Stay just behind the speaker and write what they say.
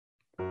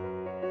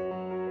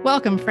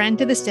Welcome, friend,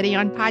 to the Steady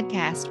On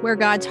podcast, where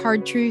God's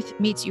hard truth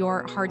meets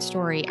your hard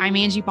story. I'm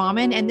Angie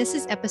Bauman, and this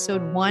is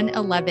episode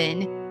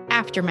 111,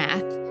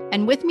 Aftermath.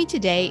 And with me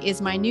today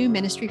is my new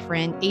ministry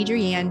friend,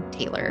 Adrienne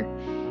Taylor.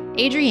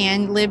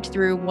 Adrienne lived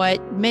through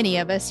what many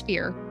of us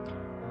fear.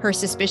 Her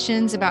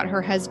suspicions about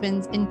her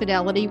husband's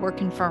infidelity were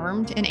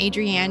confirmed, and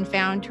Adrienne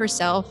found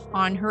herself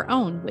on her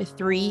own with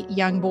 3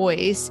 young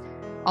boys.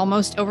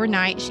 Almost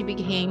overnight, she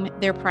became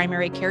their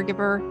primary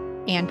caregiver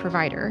and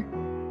provider.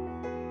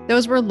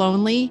 Those were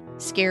lonely,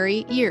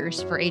 scary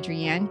years for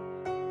Adrienne,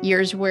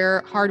 years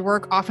where hard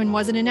work often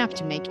wasn't enough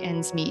to make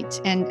ends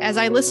meet. And as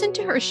I listened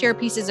to her share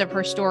pieces of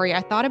her story,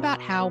 I thought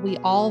about how we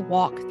all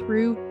walk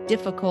through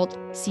difficult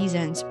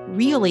seasons,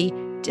 really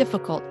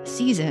difficult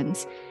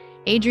seasons.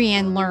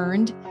 Adrienne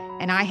learned,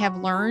 and I have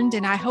learned,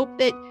 and I hope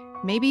that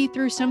maybe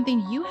through something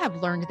you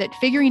have learned, that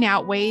figuring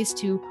out ways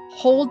to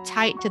hold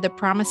tight to the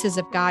promises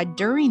of God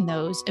during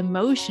those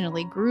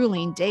emotionally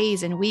grueling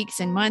days and weeks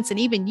and months and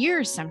even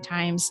years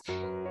sometimes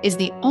is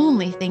the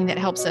only thing that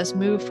helps us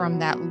move from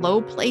that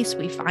low place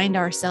we find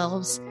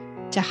ourselves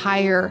to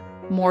higher,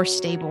 more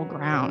stable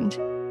ground.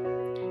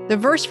 The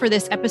verse for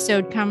this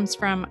episode comes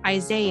from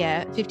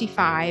Isaiah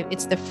 55.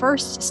 It's the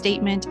first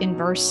statement in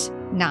verse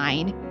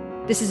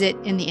 9. This is it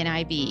in the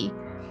NIV.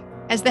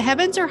 As the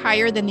heavens are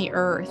higher than the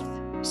earth,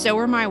 so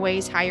are my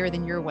ways higher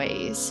than your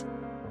ways.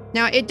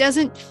 Now, it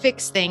doesn't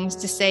fix things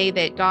to say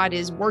that God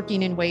is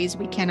working in ways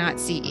we cannot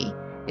see.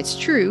 It's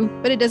true,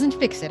 but it doesn't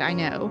fix it, I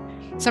know.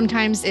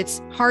 Sometimes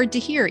it's hard to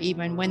hear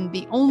even when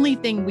the only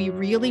thing we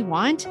really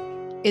want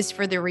is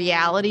for the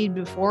reality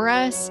before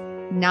us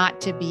not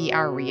to be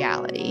our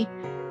reality.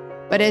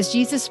 But as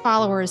Jesus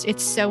followers,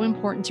 it's so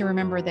important to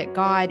remember that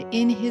God,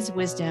 in his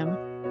wisdom,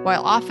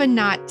 while often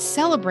not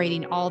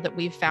celebrating all that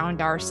we've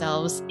found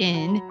ourselves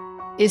in,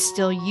 is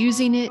still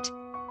using it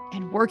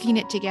and working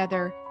it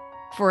together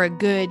for a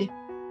good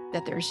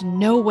that there's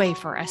no way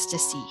for us to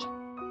see.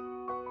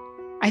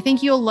 I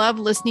think you'll love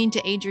listening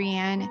to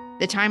Adrienne.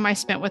 The time I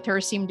spent with her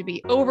seemed to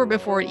be over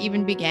before it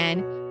even began,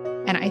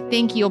 and I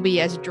think you'll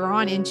be as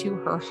drawn into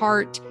her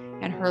heart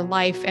and her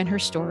life and her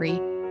story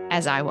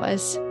as I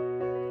was.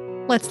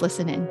 Let's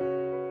listen in.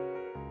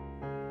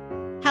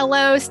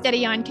 Hello,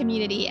 Steady On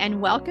community, and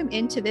welcome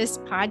into this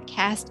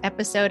podcast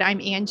episode.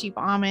 I'm Angie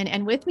Bauman,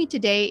 and with me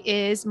today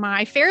is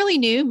my fairly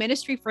new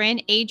ministry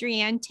friend,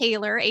 Adrienne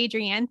Taylor.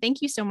 Adrienne,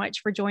 thank you so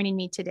much for joining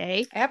me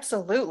today.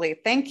 Absolutely.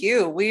 Thank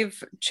you.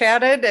 We've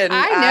chatted and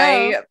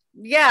I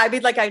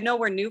know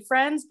we're new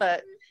friends,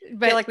 but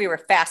I feel like we were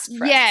fast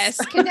friends. Yes,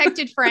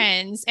 connected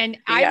friends. And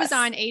I was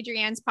on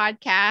Adrienne's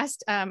podcast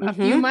a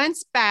few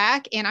months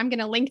back, and I'm going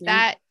to link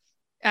that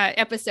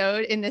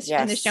episode in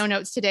the show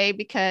notes today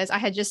because I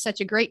had just such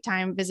a great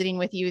time visiting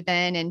with you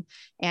then.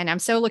 And I'm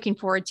so looking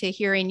forward to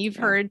hearing you've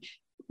heard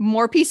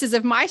more pieces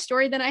of my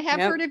story than I have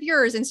heard of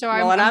yours. And so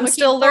I'm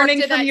still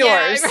learning from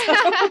yours.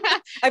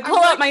 I pull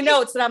out my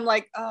notes and I'm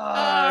like,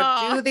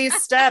 do these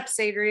steps,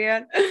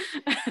 Adrienne.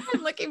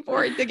 I'm looking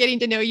forward to getting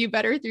to know you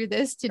better through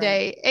this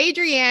today.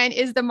 Adrienne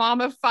is the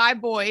mom of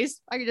 5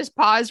 boys. I could just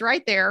pause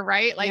right there,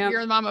 right? Like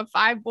you're the mom of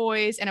 5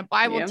 boys and a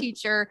Bible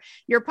teacher.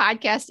 Your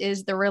podcast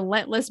is the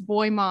Relentless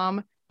Boy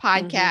Mom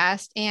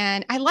podcast.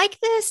 And I like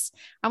this.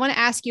 I want to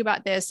ask you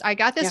about this. I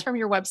got this from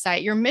your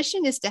website. Your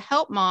mission is to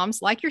help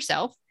moms like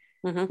yourself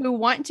who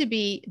want to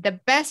be the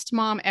best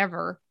mom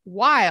ever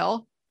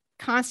while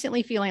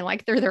constantly feeling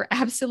like they're their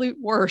absolute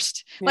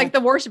worst, like the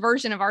worst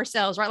version of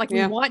ourselves, right? Like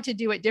we want to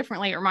do it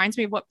differently. It reminds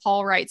me of what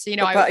Paul writes. So,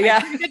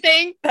 I do the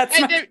thing.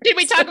 Did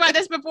we talk about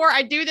this before?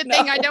 I do the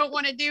thing I don't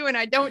want to do, and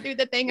I don't do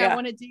the thing I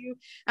want to do.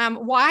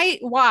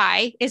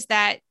 Why is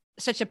that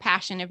such a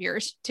passion of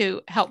yours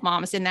to help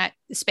moms in that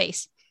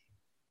space?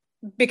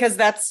 Because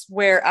that's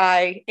where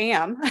I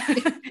am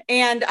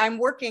and I'm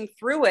working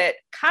through it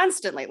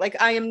constantly.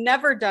 Like I am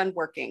never done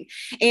working.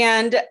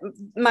 And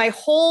my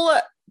whole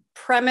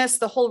premise,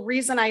 the whole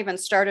reason I even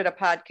started a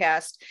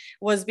podcast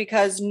was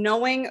because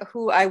knowing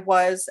who I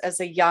was as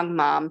a young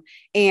mom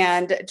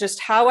and just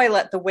how I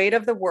let the weight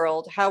of the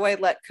world, how I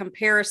let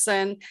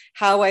comparison,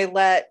 how I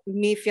let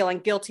me feeling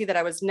guilty that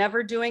I was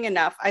never doing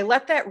enough. I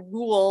let that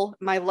rule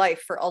my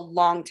life for a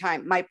long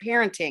time, my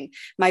parenting,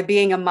 my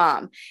being a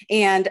mom.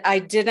 And I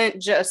didn't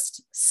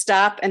just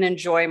stop and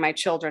enjoy my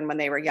children when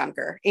they were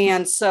younger.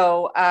 And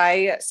so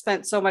I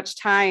spent so much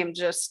time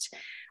just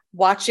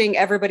watching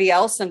everybody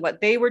else and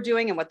what they were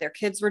doing and what their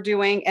kids were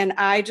doing. And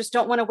I just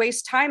don't want to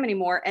waste time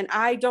anymore. And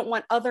I don't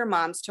want other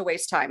moms to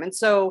waste time. And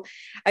so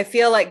I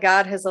feel like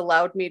God has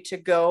allowed me to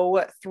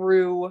go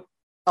through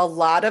a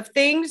lot of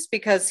things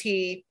because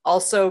he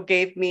also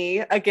gave me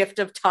a gift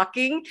of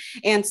talking.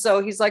 And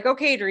so he's like,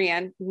 okay,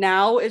 Adrienne,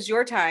 now is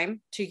your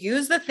time to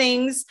use the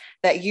things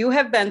that you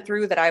have been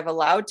through that I've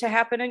allowed to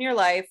happen in your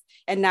life.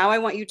 And now I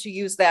want you to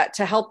use that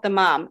to help the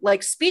mom,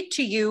 like speak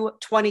to you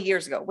 20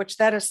 years ago, which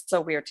that is so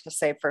weird to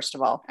say, first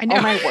of all. I know.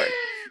 Oh my word.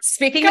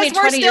 Speaking to me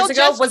 20 years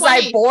ago, was 20.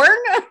 I born?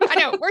 I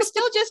know. We're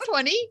still just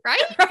 20,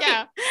 right?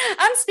 Yeah.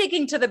 I'm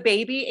speaking to the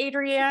baby,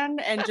 Adrienne,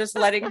 and just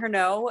letting her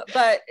know.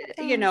 But,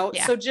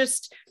 so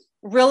just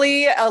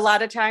really a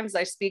lot of times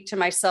I speak to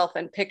myself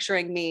and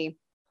picturing me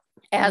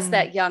as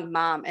that young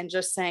mom, and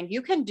just saying,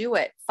 you can do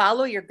it,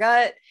 follow your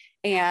gut.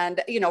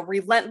 And,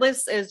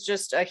 relentless is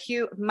just a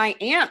huge, my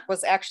aunt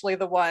was actually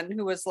the one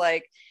who was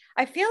like,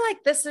 I feel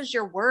like this is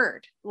your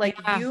word. Like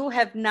you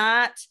have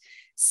not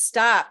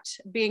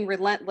stopped being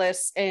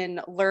relentless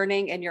in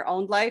learning in your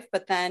own life.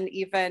 But then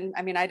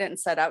I didn't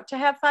set out to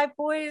have 5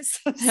 boys.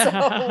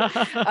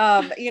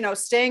 So,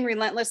 staying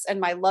relentless and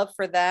my love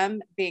for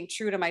them, being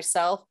true to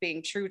myself,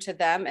 being true to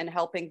them, and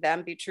helping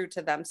them be true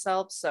to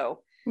themselves.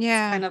 So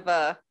yeah, it's kind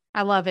of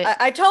I love it.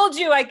 I told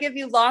you I give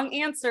you long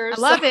answers. I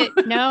love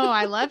it. No,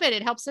 I love it.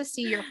 It helps us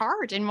see your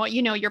heart and what,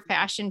 your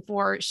passion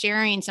for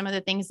sharing some of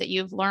the things that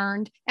you've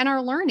learned and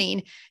are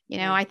learning.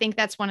 I think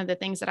that's one of the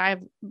things that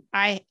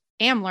I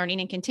am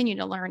learning and continue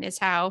to learn, is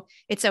how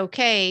it's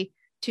okay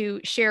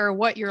to share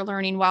what you're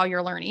learning while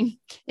you're learning,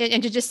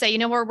 and to just say,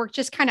 we're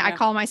just kind of, I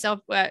call myself,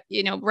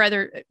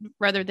 rather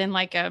than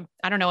like a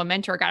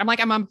mentor guy. I'm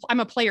like, I'm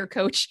a player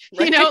coach,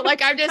 right.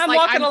 Like I'm just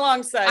walking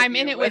alongside. I'm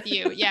in it with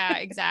you. Yeah,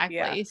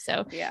 exactly.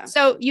 Yeah.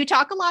 So you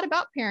talk a lot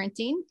about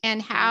parenting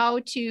and how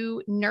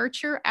to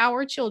nurture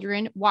our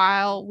children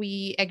while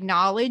we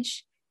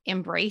acknowledge,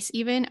 embrace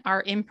even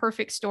our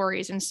imperfect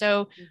stories. And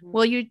so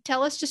will you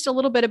tell us just a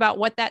little bit about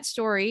what that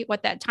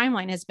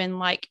timeline has been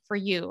like for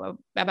you,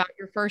 about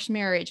your first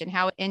marriage and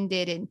how it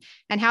ended,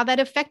 and how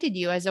that affected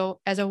you as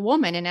a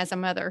woman and as a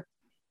mother?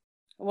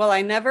 Well,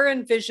 I never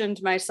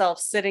envisioned myself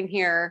sitting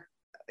here.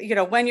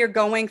 When you're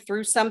going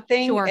through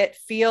something, Sure. It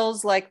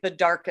feels like the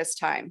darkest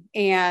time.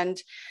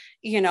 And,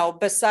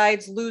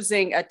 besides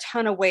losing a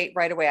ton of weight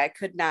right away, I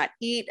could not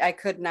eat.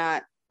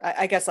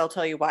 I guess I'll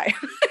tell you why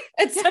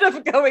instead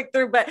of going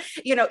through, but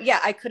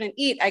I couldn't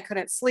eat. I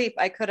couldn't sleep.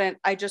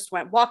 I just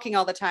went walking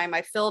all the time.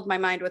 I filled my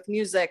mind with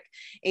music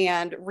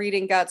and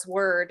reading God's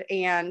word.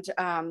 And,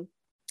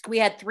 we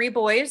had 3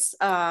 boys,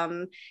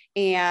 and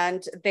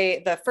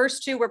the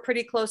first 2 were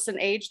pretty close in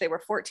age. They were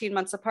 14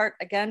 months apart.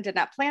 Again, did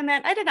not plan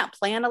that. I did not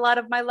plan a lot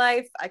of my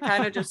life. I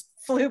kind of just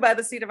flew by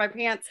the seat of my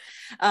pants.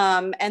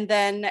 And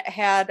then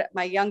had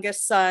my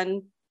youngest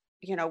son,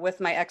 with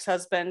my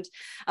ex-husband.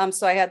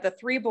 So I had the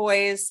 3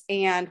 boys,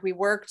 and we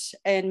worked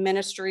in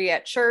ministry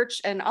at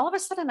church. And all of a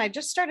sudden I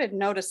just started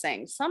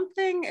noticing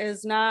something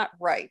is not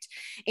right.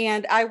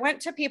 And I went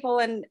to people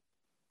and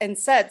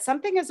said,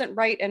 something isn't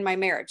right in my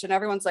marriage. And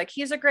everyone's like,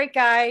 he's a great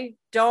guy.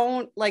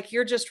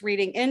 You're just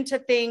reading into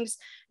things.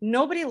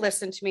 Nobody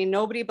listened to me.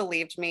 Nobody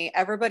believed me.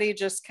 Everybody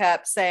just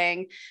kept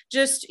saying,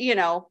 just,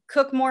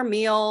 cook more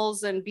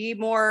meals and be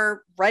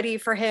more ready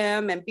for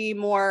him and be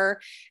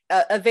more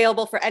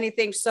available for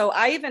anything. So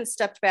I even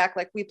stepped back,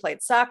 like we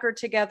played soccer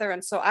together.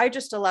 And so I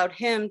just allowed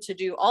him to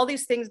do all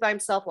these things by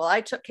himself while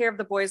I took care of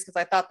the boys, because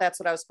I thought that's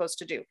what I was supposed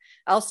to do.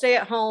 I'll stay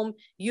at home.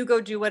 You go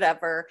do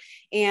whatever.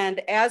 And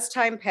as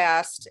time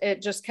passed,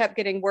 it just kept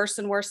getting worse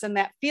and worse. And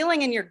that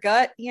feeling in your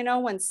gut,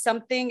 when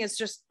something is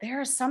just,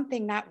 there's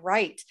something not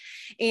right.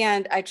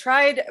 And I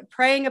tried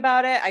praying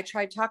about it. I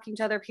tried talking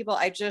to other people.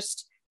 I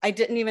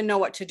didn't even know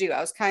what to do.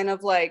 I was kind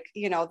of like,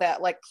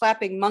 that like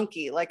clapping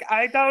monkey, like,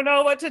 I don't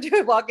know what to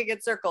do, walking in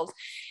circles.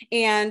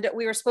 And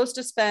we were supposed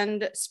to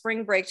spend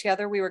spring break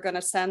together. We were going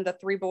to send the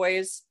 3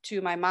 boys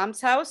to my mom's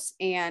house,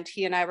 and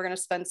he and I were going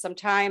to spend some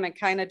time and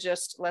kind of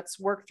just, let's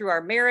work through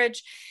our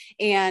marriage,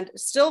 and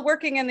still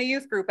working in the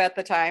youth group at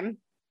the time.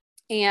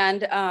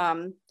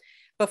 And,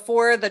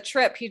 before the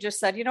trip, he just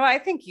said, I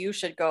think you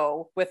should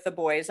go with the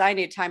boys. I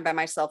need time by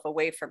myself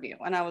away from you.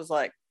 And I was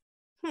like,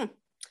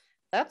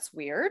 that's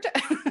weird.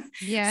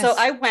 Yes. So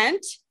I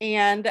went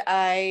and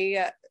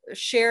I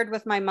shared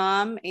with my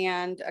mom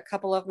and a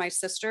couple of my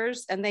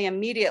sisters, and they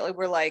immediately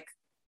were like,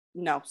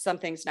 no,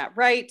 something's not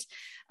right.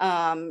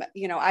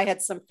 I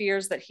had some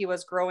fears that he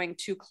was growing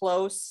too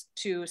close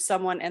to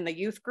someone in the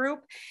youth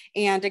group.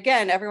 And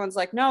again, everyone's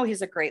like, no,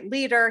 he's a great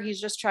leader. He's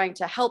just trying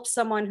to help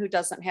someone who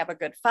doesn't have a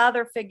good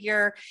father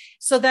figure.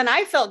 So then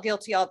I felt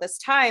guilty all this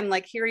time.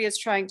 Like, here he is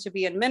trying to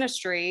be in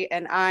ministry,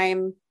 and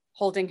I'm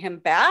holding him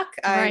back.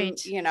 Right.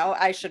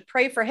 I should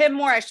pray for him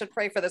more. I should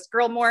pray for this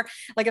girl more.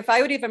 Like, if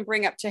I would even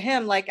bring up to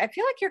him, like, I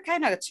feel like you're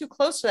kind of too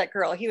close to that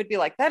girl, he would be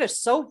like, that is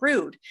so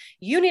rude.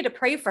 You need to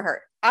pray for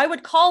her. I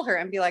would call her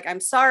and be like, I'm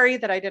sorry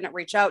that I didn't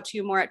reach out to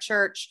you more at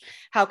church.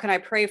 How can I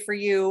pray for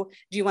you?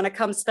 Do you want to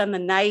come spend the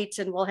night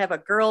and we'll have a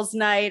girls'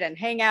 night and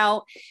hang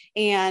out?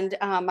 And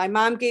my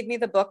mom gave me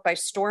the book by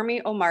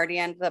Stormy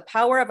Omartian, The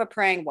Power of a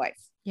Praying Wife.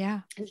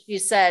 Yeah. And she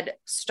said,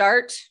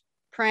 start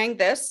praying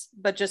this,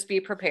 but just be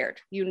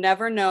prepared. You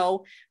never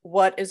know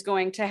what is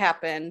going to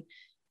happen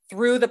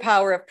through the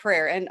power of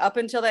prayer. And up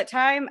until that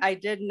time, I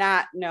did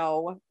not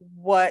know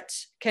what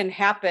can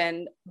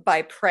happen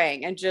by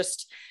praying and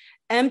just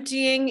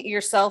emptying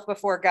yourself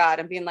before God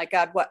and being like,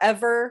 God,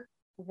 whatever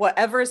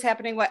is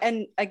happening.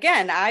 And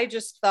again, I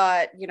just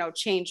thought,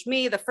 change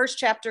me. The first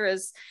chapter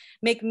is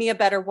make me a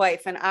better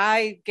wife. And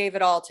I gave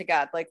it all to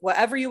God. Like,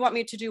 whatever you want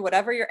me to do,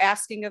 whatever you're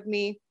asking of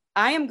me,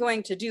 I am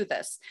going to do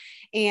this.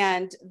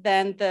 And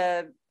then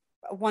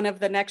one of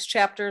the next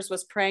chapters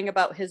was praying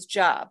about his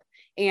job.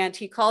 And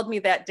he called me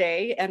that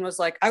day and was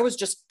like, I was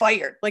just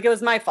fired. Like, it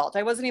was my fault.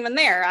 I wasn't even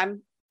there.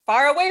 I'm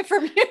far away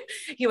from you.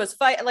 He was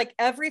fighting, like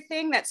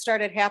everything that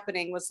started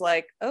happening was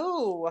like,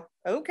 oh,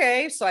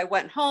 okay. So I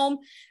went home,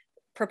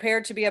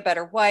 prepared to be a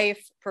better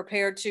wife,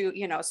 prepared to,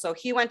 so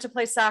he went to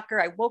play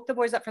soccer. I woke the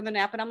boys up from the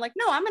nap and I'm like,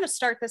 no, I'm going to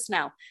start this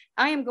now.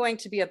 I am going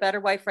to be a better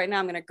wife right now.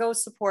 I'm going to go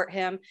support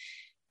him.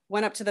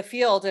 Went up to the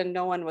field and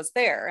no one was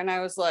there. And I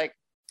was like,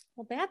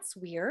 well, that's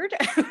weird.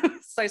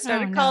 So I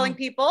started calling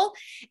people,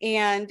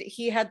 and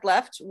he had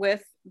left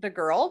with the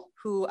girl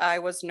who I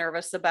was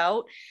nervous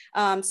about.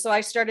 So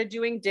I started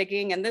doing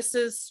digging, and this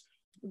is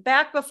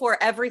back before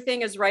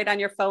everything is right on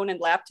your phone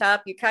and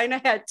laptop. You kind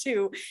of had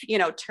to,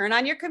 turn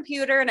on your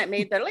computer, and it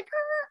made that like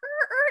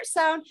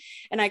sound.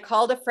 And I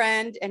called a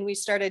friend, and we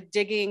started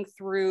digging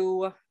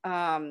through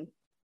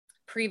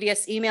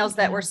previous emails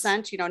that were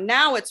sent.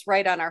 Now it's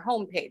right on our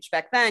homepage.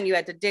 Back then you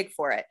had to dig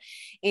for it.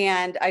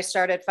 And I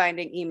started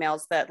finding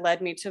emails that led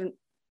me to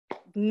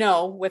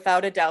know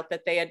without a doubt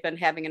that they had been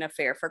having an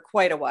affair for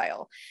quite a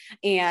while.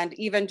 And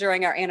even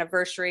during our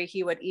anniversary,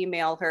 he would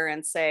email her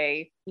and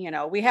say,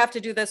 we have to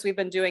do this. We've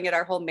been doing it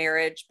our whole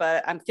marriage,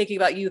 but I'm thinking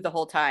about you the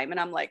whole time. And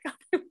I'm like, oh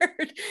my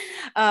word.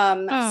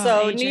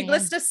 So Adrienne.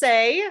 Needless to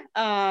say,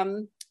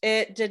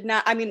 it did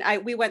not,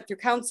 we went through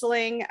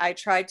counseling. I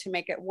tried to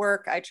make it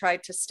work. I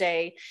tried to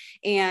stay.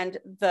 And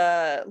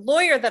the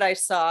lawyer that I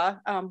saw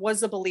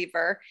was a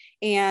believer.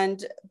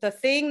 And the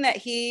thing that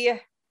he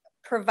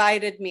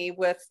provided me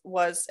with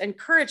was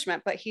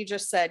encouragement, but he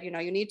just said,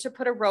 you need to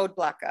put a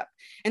roadblock up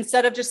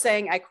instead of just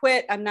saying, I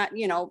quit. I'm not,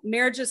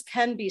 marriages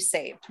can be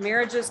saved.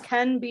 Marriages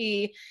can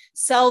be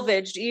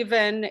salvaged,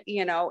 even,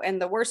 in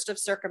the worst of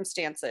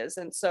circumstances.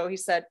 And so he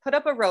said, put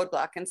up a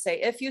roadblock and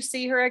say, if you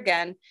see her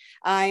again,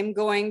 I'm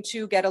going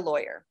to get a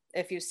lawyer.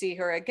 If you see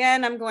her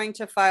again, I'm going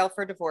to file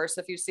for divorce.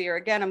 If you see her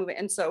again, I'm moving.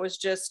 And so it was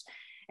just,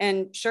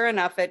 and sure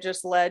enough, it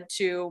just led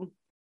to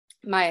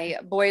my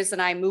boys and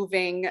I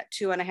moving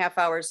 2.5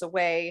 hours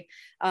away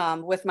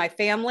with my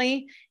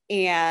family.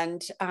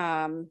 And,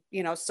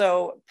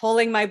 so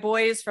pulling my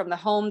boys from the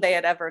home they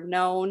had ever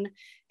known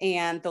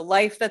and the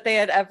life that they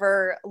had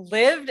ever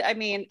lived.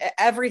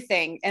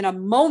 Everything in a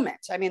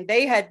moment.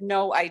 They had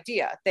no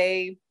idea.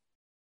 They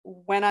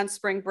went on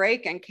spring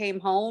break and came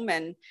home,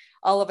 and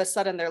all of a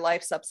sudden their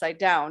life's upside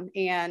down.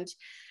 And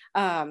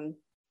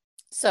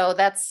so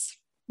that's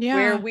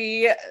where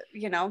we,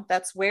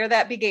 that's where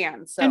that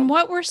began. So, and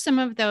what were some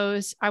of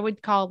those, I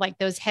would call like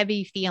those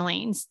heavy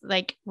feelings,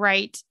 like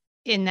right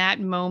in that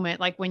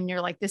moment, like when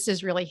you're like, this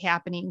is really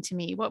happening to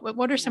me?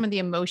 What are some of the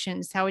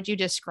emotions? How would you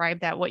describe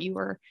that? What you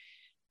were,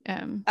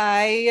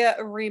 I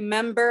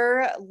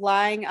remember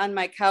lying on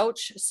my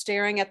couch,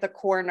 staring at the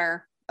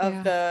corner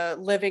of the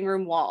living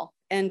room wall,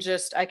 and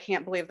just, I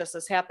can't believe this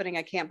is happening.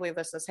 I can't believe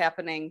this is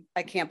happening.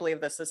 I can't believe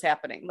this is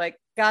happening. Like,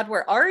 God,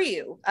 where are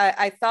you?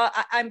 I thought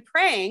I'm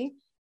praying,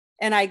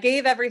 and I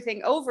gave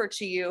everything over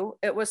to you.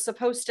 It was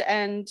supposed to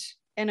end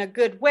in a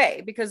good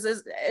way, because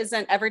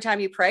isn't every time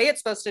you pray, it's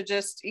supposed to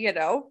just,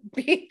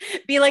 be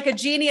like a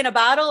genie in a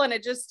bottle, and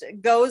it just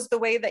goes the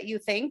way that you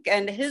think.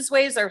 And his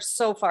ways are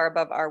so far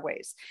above our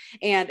ways,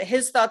 and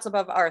his thoughts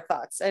above our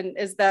thoughts. And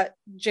is that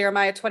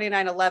Jeremiah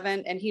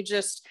 29:11? And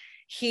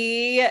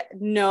he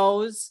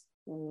knows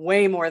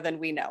way more than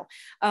we know.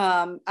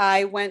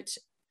 I went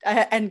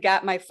and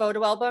got my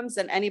photo albums,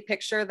 and any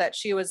picture that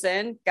she was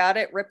in, got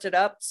it, ripped it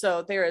up.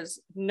 So there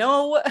is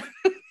no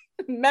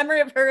memory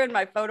of her in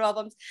my photo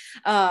albums.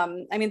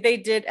 They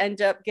did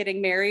end up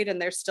getting married,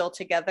 and they're still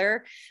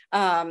together.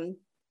 And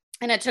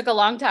it took a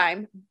long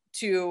time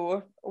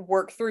to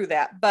work through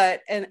that.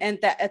 But, and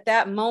that at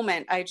that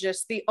moment,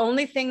 the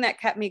only thing that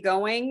kept me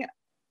going,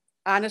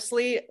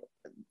 honestly,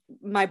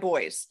 my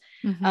boys.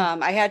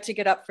 I had to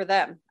get up for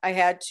them. I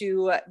had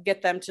to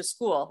get them to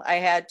school. I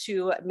had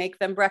to make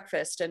them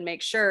breakfast and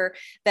make sure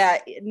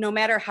that no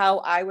matter how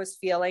I was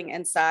feeling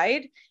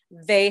inside,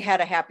 they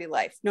had a happy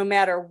life, no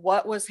matter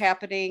what was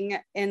happening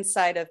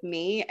inside of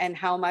me and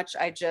how much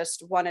I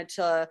just wanted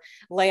to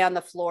lay on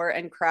the floor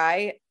and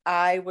cry.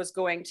 I was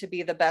going to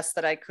be the best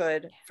that I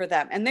could for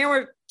them. And there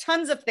were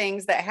tons of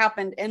things that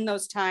happened in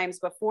those times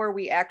before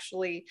we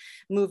actually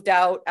moved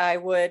out. I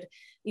would,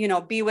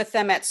 be with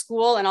them at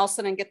school, and all of a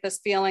sudden get this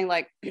feeling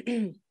like,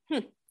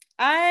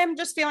 I'm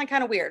just feeling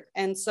kind of weird.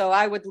 And so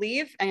I would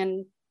leave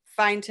and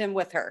find him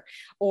with her,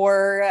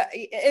 or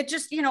it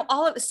just,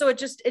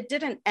 it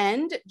didn't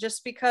end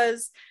just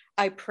because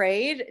I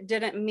prayed.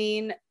 Didn't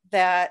mean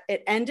that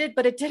it ended,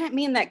 but it didn't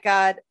mean that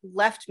God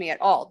left me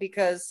at all,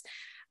 because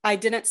I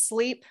didn't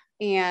sleep,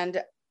 and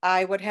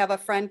I would have a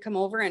friend come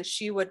over and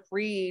she would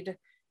read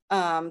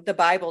the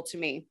Bible to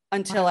me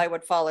until I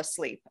would fall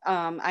asleep.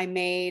 I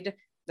made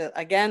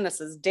again,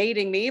 this is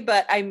dating me,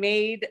 but I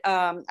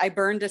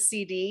burned a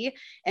CD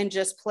and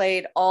just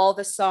played all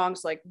the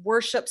songs, like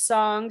worship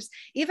songs,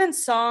 even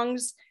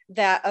songs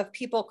that of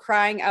people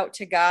crying out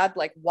to God,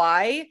 like,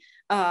 why,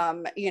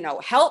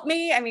 help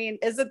me.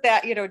 Isn't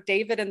that,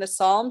 David in the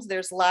Psalms,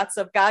 there's lots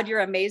of God, you're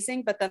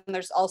amazing. But then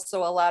there's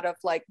also a lot of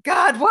like,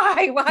 God,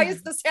 why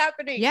is this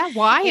happening? Yeah.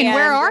 Why? And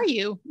where are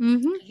you?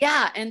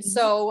 Yeah. And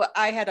so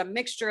I had a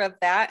mixture of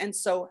that. And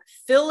so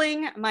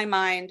filling my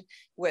mind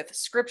with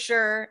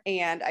scripture,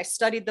 and I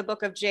studied the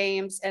book of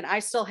James, and I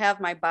still have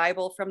my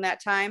Bible from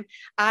that time.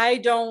 I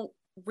don't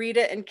read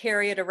it and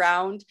carry it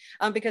around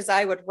because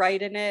I would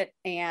write in it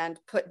and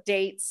put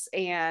dates.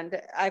 And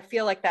I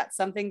feel like that's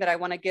something that I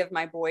want to give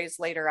my boys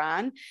later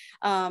on,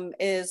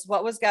 is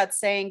what was God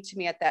saying to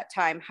me at that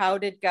time? How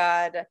did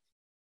God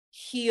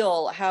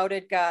heal? How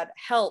did God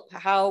help?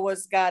 How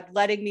was God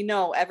letting me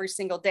know every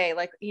single day?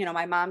 Like,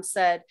 my mom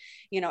said,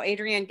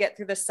 Adrienne, get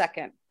through the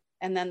second.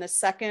 And then the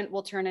second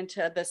will turn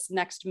into this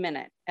next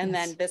minute. And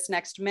then this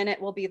next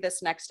minute will be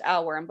this next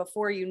hour. And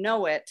before you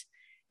know it,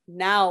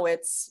 now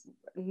it's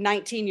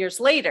 19 years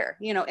later.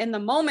 In the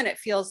moment, it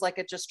feels like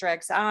it just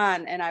drags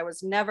on, and I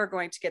was never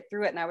going to get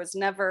through it. And I was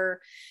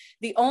never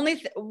the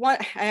only one.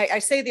 I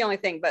say the only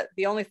thing, but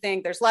the only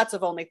thing, there's lots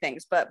of only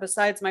things, but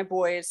besides my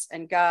boys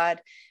and God,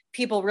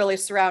 people really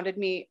surrounded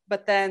me.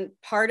 But then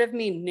part of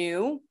me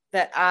knew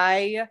that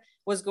I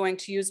was going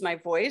to use my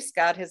voice.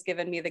 God has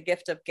given me the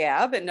gift of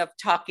gab and of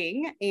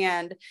talking.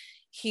 And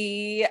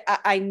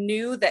I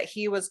knew that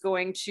he was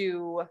going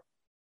to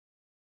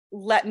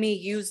let me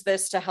use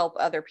this to help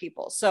other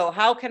people. So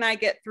how can I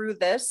get through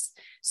this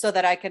so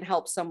that I can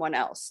help someone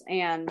else?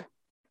 And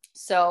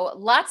so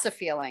lots of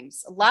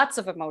feelings, lots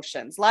of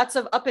emotions, lots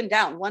of up and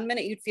down. One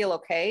minute you'd feel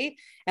okay.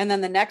 And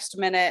then the next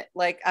minute,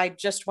 like, I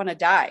just want to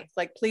die.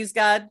 Like, please,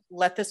 God,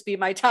 let this be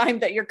my time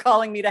that you're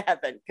calling me to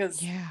heaven,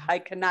 because I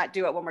cannot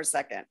do it one more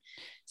second.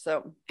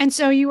 And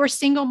so you were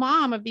single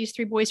mom of these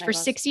three boys for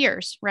 6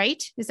 years,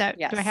 right? Is that,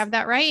 do I have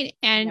that right?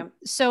 And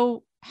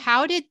so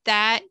how did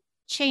that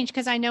change?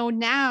 Because I know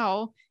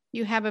now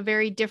you have a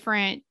very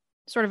different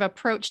sort of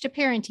approach to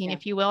parenting,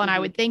 if you will. And I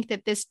would think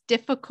that this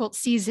difficult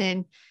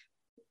season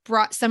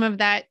brought some of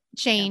that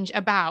change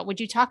about. Would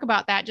you talk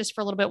about that just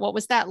for a little bit? What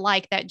was that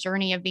like, that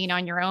journey of being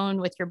on your own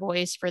with your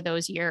boys for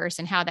those years,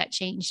 and how that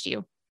changed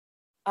you?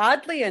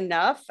 Oddly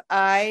enough,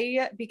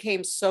 I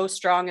became so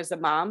strong as a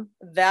mom.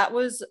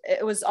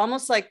 It was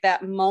almost like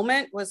that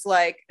moment was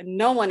like,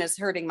 no one is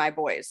hurting my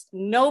boys.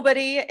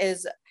 Nobody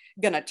is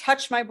going to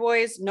touch my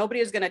boys. Nobody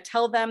is going to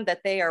tell them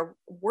that they are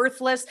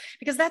worthless,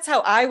 because that's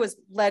how I was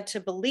led to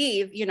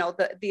believe.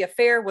 The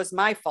affair was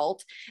my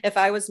fault. If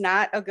I was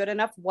not a good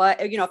enough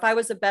if I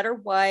was a better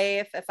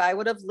wife, if I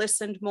would have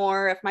listened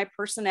more, if my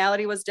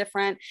personality was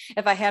different,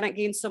 if I hadn't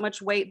gained so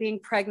much weight being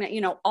pregnant,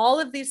 all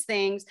of these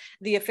things,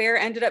 the affair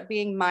ended up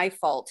being my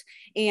fault.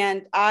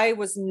 And I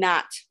was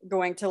not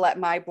going to let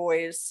my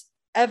boys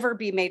ever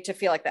be made to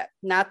feel like that.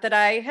 Not that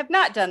I have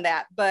not done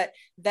that, but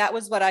that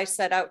was what I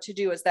set out to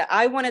do, is that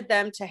I wanted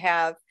them to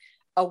have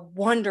a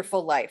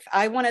wonderful life.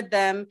 I wanted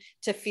them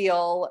to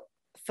feel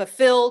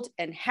fulfilled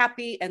and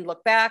happy and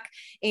look back.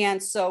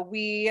 And so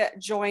we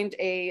joined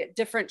a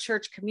different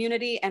church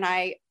community, and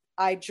I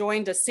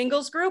joined a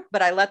singles group,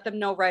 but I let them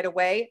know right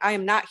away, I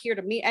am not here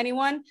to meet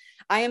anyone.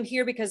 I am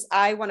here because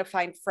I want to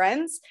find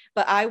friends,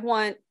 but I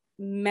want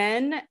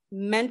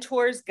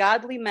mentors,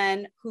 godly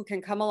men who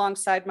can come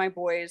alongside my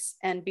boys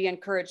and be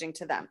encouraging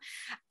to them.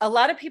 A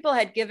lot of people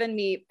had given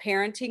me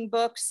parenting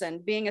books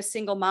and being a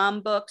single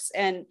mom books,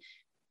 and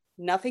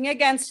nothing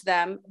against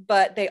them,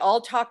 but they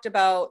all talked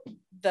about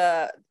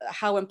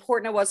how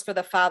important it was for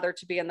the father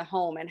to be in the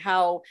home, and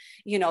how,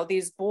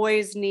 these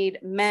boys need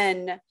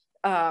men,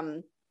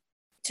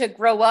 to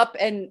grow up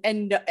and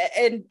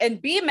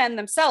be men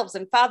themselves,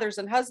 and fathers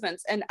and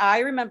husbands. And I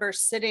remember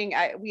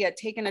we had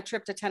taken a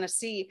trip to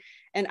Tennessee,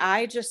 and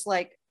I just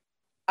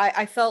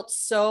I felt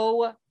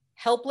so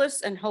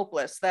helpless and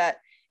hopeless that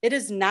it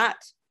is not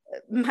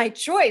my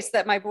choice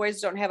that my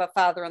boys don't have a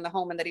father in the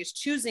home, and that he's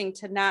choosing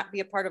to not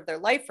be a part of their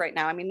life right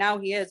now. I mean, now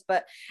he is,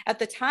 but at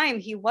the time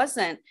he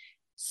wasn't.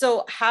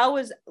 So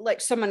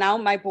now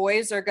my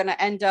boys are going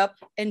to end up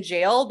in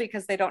jail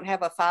because they don't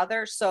have a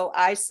father. So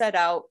I set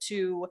out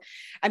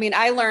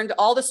I learned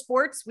all the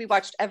sports. We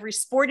watched every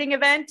sporting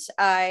event.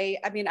 I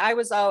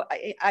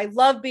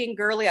love being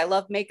girly. I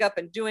love makeup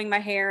and doing my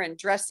hair and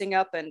dressing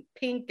up and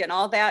pink and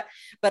all that,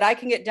 but I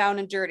can get down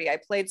and dirty. I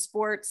played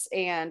sports,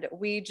 and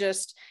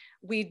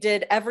we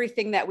did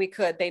everything that we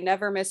could. They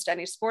never missed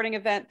any sporting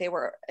event. They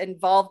were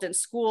involved in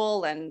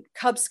school and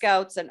Cub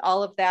Scouts and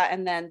all of that.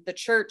 And then the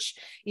church,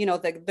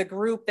 the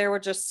group, there were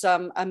just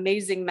some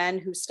amazing men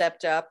who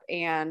stepped up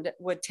and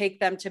would take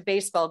them to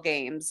baseball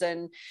games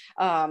and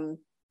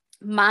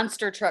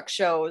monster truck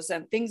shows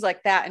and things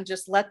like that, and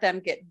just let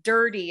them get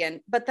dirty.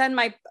 But then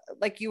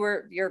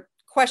your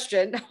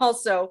question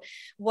also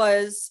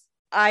was,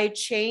 I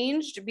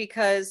changed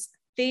because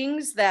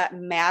things that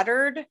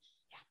mattered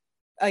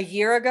a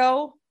year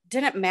ago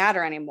didn't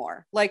matter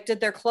anymore. Like, did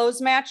their clothes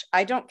match?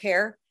 I don't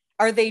care.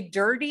 Are they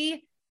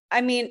dirty?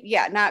 I mean,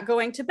 not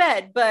going to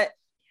bed, but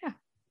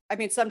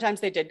sometimes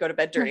they did go to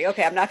bed dirty.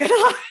 Okay, I'm not gonna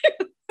lie.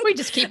 We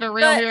just keep it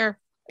real here.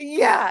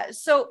 Yeah.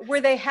 So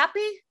were they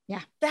happy?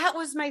 Yeah. That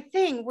was my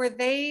thing. Were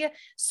they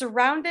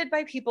surrounded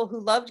by people who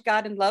loved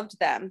God and loved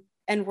them?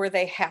 And were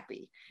they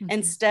happy? Mm-hmm.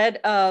 Instead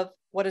of,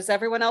 what is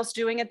everyone else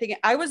doing?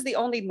 I was the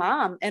only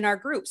mom in our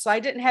group, so I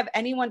didn't have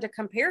anyone to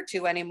compare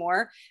to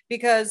anymore,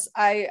 because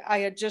I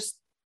had just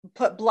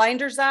put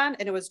blinders on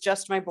and it was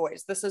just my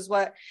boys. This is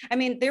what, I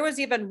mean, there was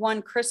even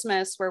one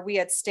Christmas where we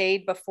had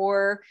stayed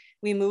before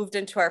we moved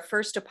into our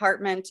first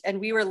apartment and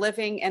we were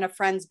living in a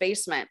friend's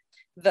basement.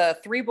 The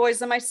 3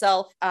 boys and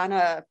myself on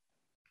a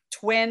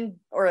twin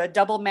or a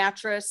double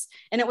mattress.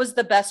 And it was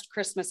the best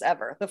Christmas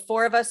ever. The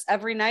 4 of us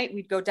every night,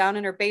 we'd go down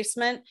in her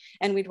basement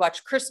and we'd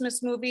watch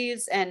Christmas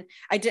movies. And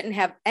I didn't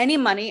have any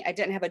money. I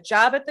didn't have a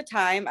job at the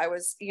time. I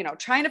was,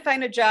 trying to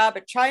find a job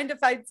and trying to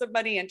find some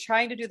money and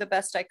trying to do the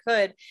best I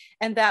could.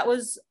 And that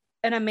was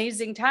an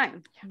amazing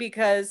time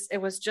because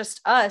it was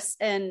just us.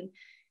 And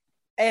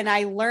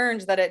I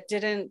learned that it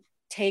didn't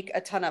take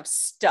a ton of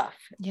stuff.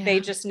 Yeah.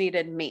 They just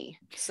needed me.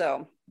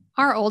 So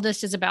our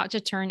oldest is about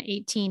to turn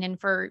 18. And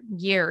for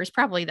years,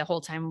 probably the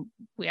whole time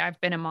I've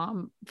been a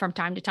mom, from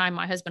time to time,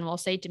 my husband will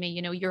say to me,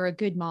 you're a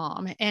good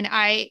mom. And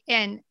I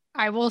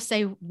will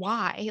say,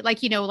 why?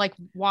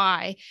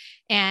 Why?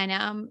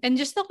 And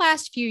just the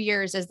last few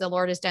years, as the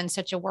Lord has done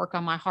such a work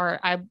on my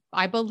heart,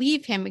 I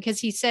believe him because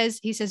he says,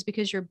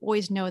 because your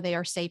boys know they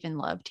are safe and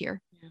loved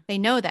here. Yeah. They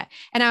know that.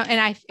 And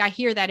I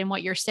hear that in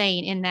what you're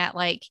saying, in that,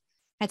 like,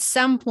 at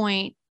some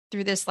point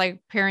through this,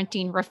 like,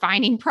 parenting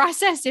refining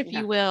process, if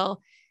you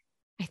will,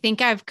 I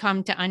think I've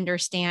come to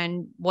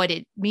understand what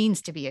it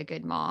means to be a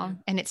good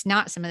mom. And it's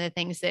not some of the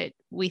things that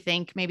we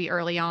think maybe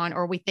early on,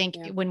 or we think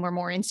when we're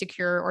more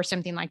insecure or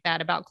something like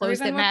that about clothes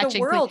that match the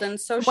world and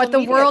social what the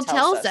media world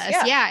tells us.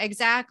 Yeah. Yeah,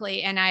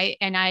 exactly. And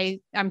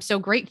I'm so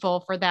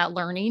grateful for that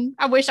learning.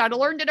 I wish I'd have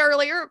learned it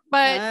earlier,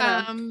 but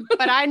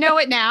I know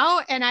it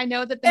now. And I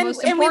know that the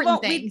most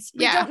important things.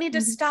 We don't need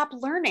to stop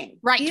learning.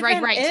 Right.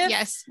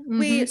 Yes.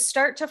 We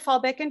start to fall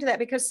back into that,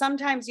 because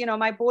sometimes,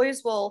 my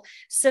boys will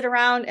sit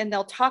around and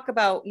they'll talk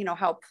about,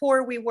 how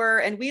poor we were.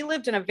 And we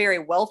lived in a very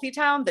wealthy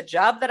town. The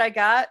job that I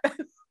got,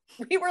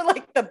 we were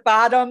like the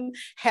bottom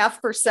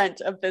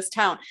 0.5% of this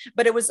town,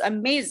 but it was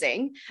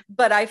amazing.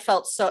 But I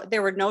felt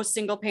there were no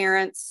single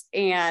parents,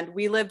 and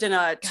we lived in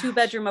a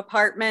 2-bedroom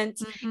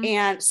apartment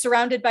and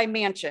surrounded by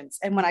mansions.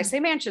 And when I say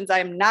mansions, I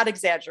am not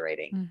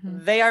exaggerating.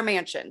 They are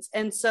mansions.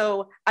 And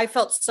so I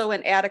felt so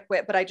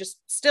inadequate, but I just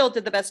still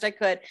did the best I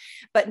could.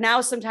 But now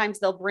sometimes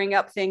they'll bring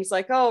up things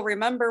like, oh,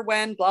 remember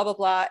when blah, blah,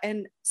 blah.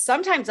 And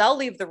sometimes I'll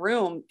leave the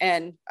room,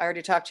 and I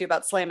already talked to you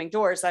about slamming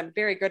doors. I'm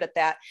very good at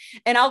that.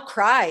 And I'll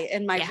cry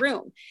in my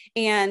room.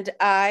 And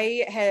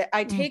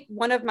I take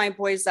one of my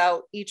boys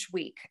out each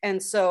week.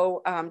 And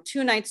so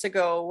 2 nights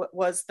ago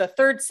was the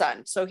 3rd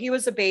son. So he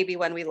was a baby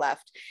when we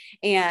left.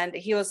 And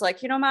he was like,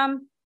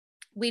 Mom,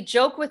 we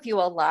joke with you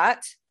a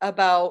lot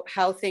about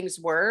how things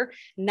were,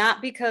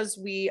 not because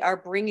we are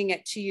bringing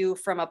it to you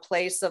from a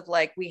place of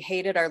like, we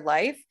hated our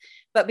life,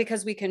 but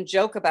because we can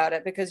joke about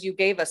it because you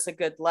gave us a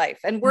good life.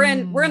 And we're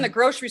in the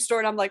grocery store,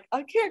 and I'm like,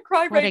 I can't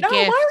cry right now.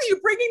 Gift. Why are you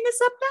bringing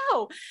this up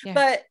now? Yeah.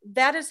 But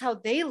that is how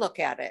they look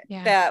at it,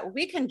 that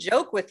we can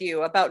joke with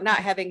you about not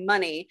having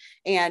money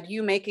and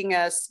you making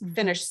us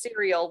finish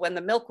cereal when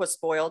the milk was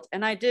spoiled.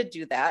 And I did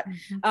do that.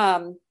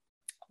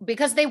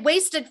 Because they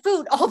wasted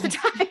food all the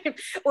time.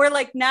 Or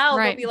like now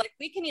they'll be like,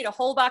 we can eat a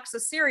whole box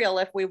of cereal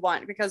if we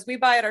want, because we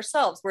buy it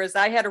ourselves. Whereas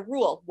I had a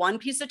rule, 1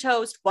 piece of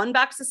toast, 1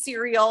 box of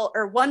cereal,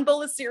 or 1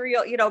 bowl of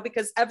cereal,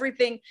 because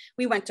everything,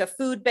 we went to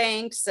food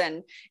banks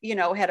and,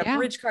 had a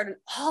bridge card and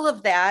all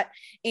of that.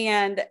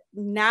 And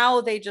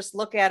now they just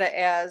look at it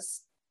as,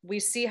 we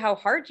see how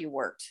hard you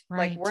worked.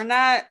 Right. Like, we're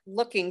not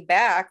looking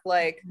back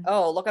like,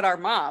 oh, look at our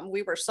mom.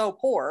 We were so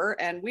poor,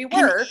 and we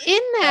were. And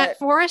in that,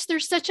 for us,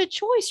 there's such a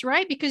choice,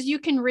 right? Because you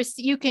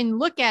can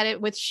look at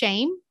it with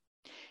shame.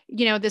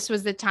 This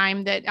was the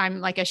time that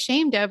I'm like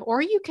ashamed of,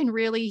 or you can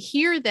really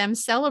hear them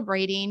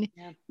celebrating,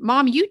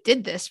 Mom, you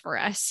did this for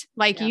us.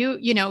 Like you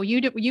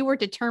were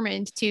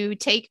determined to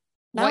take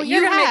what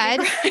you had.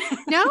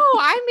 No,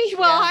 I mean,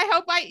 I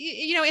hope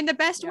in the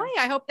best way,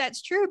 I hope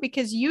that's true,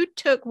 because you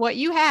took what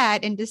you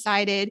had and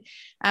decided,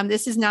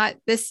 this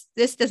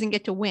doesn't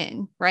get to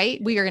win, right?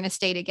 We are going to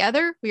stay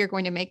together. We are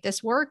going to make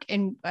this work.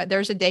 And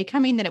there's a day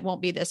coming that it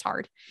won't be this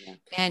hard.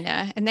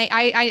 Yeah. And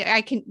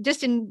I can,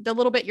 just in the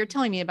little bit you're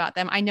telling me about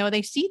them, I know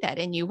they see that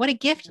in you. What a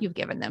gift you've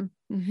given them.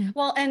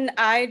 Well, and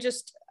I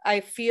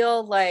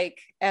feel like,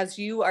 as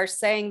you are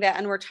saying that,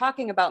 and we're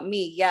talking about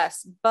me,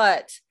 yes,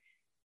 but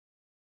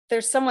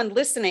there's someone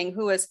listening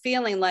who is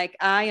feeling like,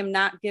 I am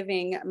not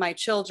giving my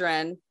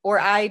children, or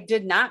I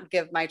did not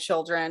give my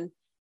children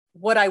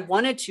what I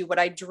wanted to, what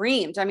I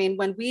dreamed. I mean,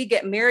 when we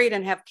get married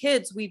and have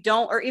kids, we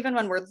don't, or even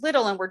when we're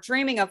little and we're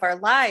dreaming of our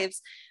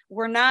lives,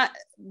 we're not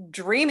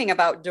dreaming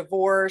about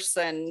divorce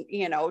and,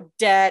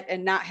 debt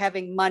and not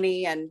having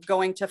money and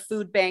going to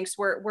food banks.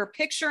 We're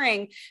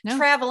picturing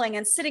traveling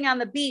and sitting on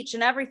the beach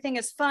and everything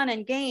is fun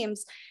and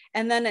games.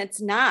 And then it's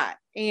not.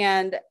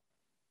 And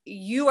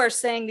you are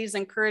saying these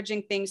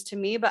encouraging things to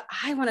me, but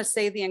I want to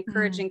say the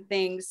encouraging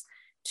things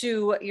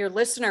to your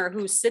listener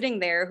who's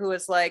sitting there, who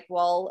is like,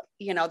 well,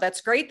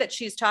 that's great that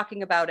she's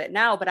talking about it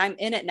now, but I'm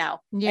in it now.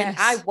 Yes. And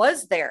I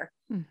was there.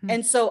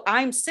 And so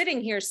I'm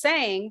sitting here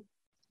saying,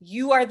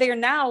 you are there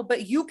now,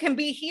 but you can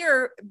be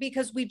here,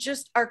 because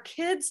our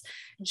kids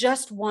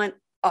just want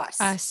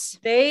us.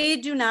 They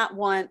do not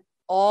want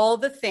all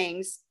the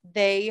things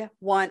they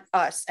want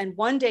us. And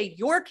one day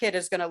your kid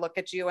is going to look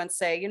at you and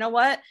say, you know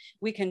what?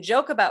 We can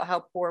joke about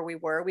how poor we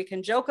were. We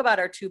can joke about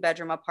our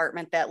 2-bedroom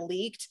apartment that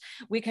leaked.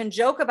 We can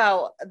joke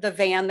about the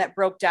van that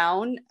broke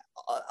down,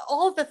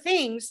 all the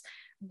things.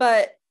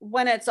 But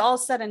when it's all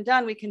said and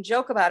done, we can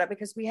joke about it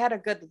because we had a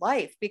good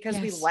life, because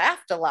we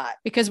laughed a lot.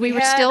 Because we were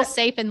still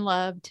safe and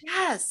loved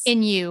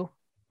in you,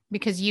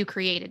 because you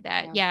created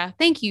that. Yeah.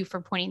 Thank you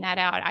for pointing that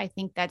out. I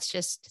think that's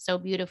just so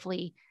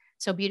beautifully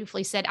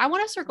said. I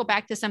want to circle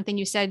back to something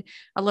you said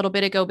a little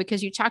bit ago,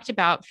 because you talked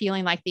about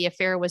feeling like the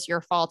affair was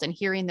your fault and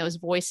hearing those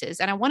voices.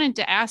 And I wanted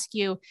to ask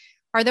you,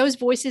 are those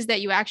voices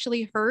that you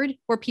actually heard?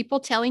 Were people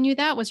telling you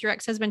that? Was your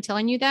ex-husband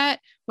telling you that?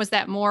 Was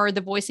that more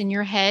the voice in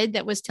your head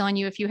that was telling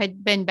you if you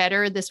had been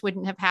better, this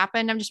wouldn't have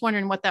happened? I'm just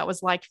wondering what that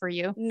was like for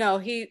you. No,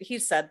 he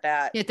said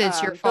that.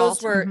 It's your fault.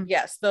 Those were,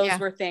 those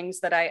were things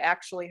that I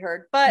actually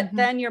heard, but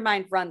then your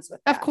mind runs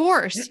with that. Of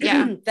course.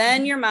 Yeah.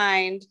 Then your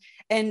mind,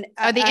 and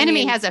the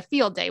enemy has a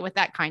field day with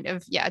that kind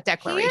of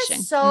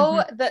declaration.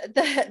 So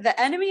the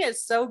enemy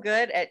is so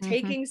good at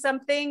taking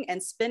something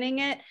and spinning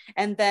it.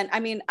 And then,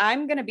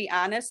 I'm going to be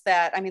honest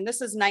that,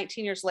 this is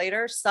 19 years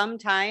later.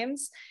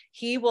 Sometimes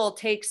he will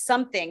take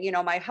something,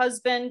 my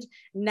husband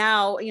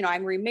now,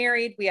 I'm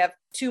remarried. We have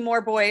 2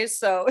 more boys.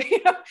 So,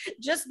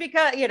 just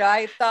because,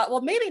 I thought,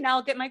 well, maybe now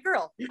I'll get my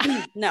girl.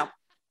 No.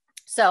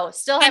 So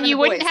still having, and you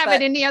wouldn't have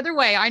it any other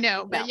way. I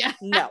know, but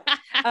no.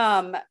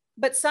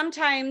 But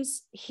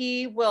sometimes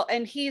he will,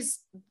 and he's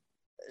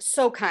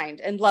so kind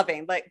and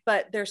loving,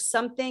 but there's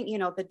something,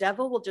 the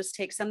devil will just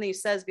take something he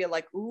says, be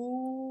like,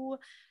 ooh,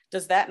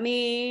 does that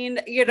mean,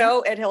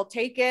 and he'll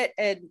take it.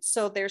 And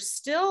so there's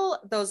still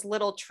those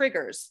little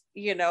triggers,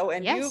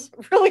 and you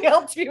really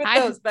helped me with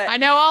those, but I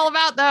know all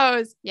about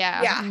those.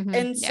 Yeah. Yeah.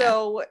 And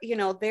so,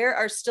 there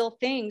are still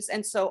things.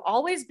 And so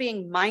always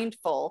being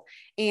mindful,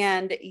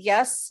 and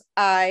yes,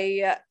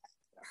 I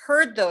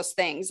heard those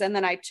things. And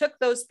then I took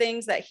those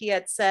things that he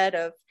had said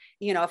of,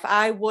 if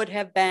I would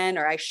have been,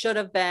 or I should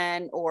have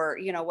been, or,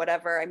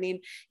 whatever.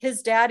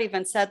 His dad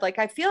even said,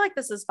 I feel like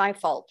this is my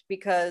fault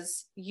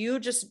because you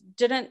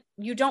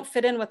don't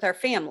fit in with our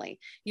family.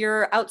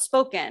 You're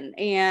outspoken.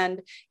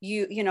 And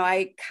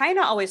I kind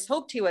of always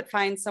hoped he would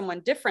find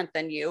someone different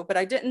than you, but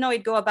I didn't know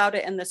he'd go about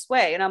it in this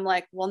way. And I'm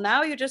like, well,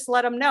 now you just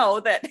let him know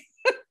that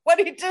what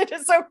he did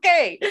is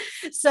okay.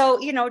 So,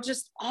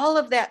 just all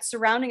of that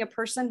surrounding a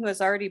person who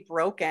is already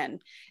broken.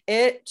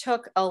 It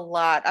took a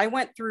lot. I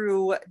went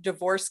through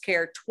divorce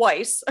care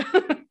twice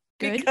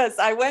because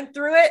I went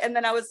through it. And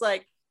then I was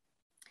like,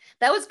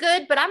 that was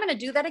good, but I'm going to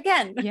do that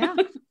again. Yeah.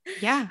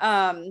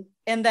 Yeah.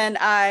 And then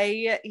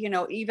I,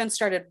 even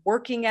started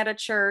working at a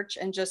church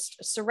and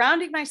just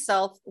surrounding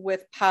myself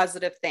with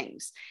positive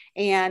things.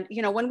 And,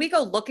 when we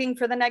go looking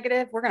for the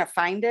negative, we're going to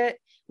find it.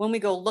 When we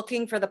go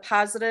looking for the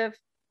positive,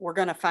 we're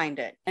going to find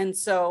it. And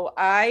so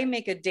I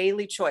make a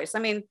daily choice.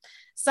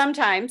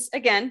 Sometimes,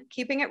 again,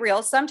 keeping it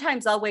real,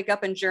 sometimes I'll wake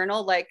up and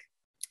journal,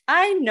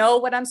 I know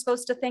what I'm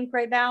supposed to think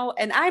right now,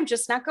 and I'm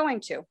just not going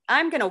to.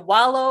 I'm going to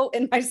wallow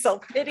in my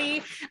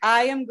self-pity.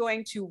 I am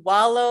going to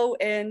wallow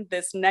in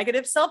this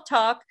negative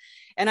self-talk.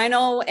 And I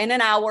know in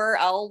an hour,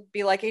 I'll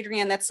be like,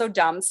 Adrienne, that's so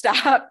dumb.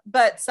 Stop.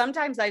 But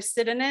sometimes I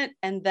sit in it,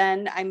 and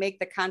then I make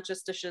the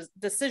conscious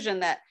decision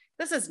that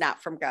this is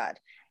not from God.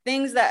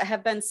 Things that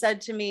have been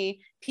said to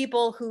me,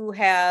 people who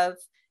have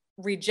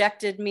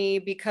rejected me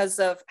because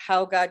of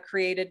how God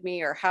created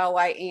me or how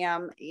I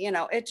am,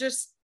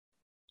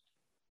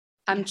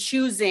 I'm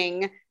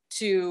choosing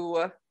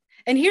to,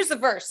 and here's the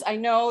verse. I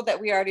know that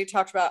we already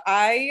talked about.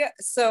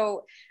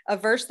 So a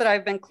verse that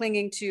I've been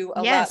clinging to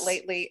a lot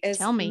lately is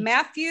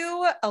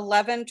Matthew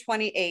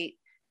 11:28.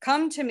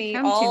 Come to me,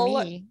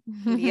 all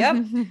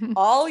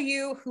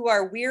you who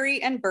are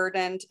weary and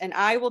burdened, and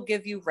I will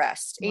give you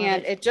rest.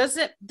 And it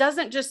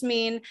doesn't just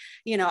mean,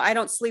 I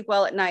don't sleep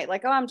well at night.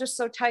 I'm just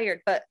so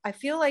tired. But I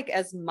feel like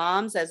as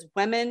moms, as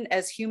women,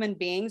 as human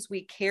beings,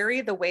 we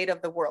carry the weight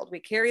of the world. We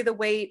carry the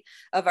weight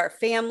of our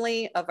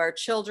family, of our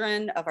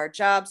children, of our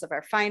jobs, of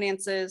our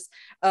finances,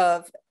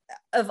 of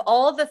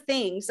all the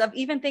things, of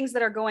even things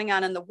that are going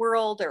on in the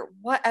world or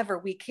whatever.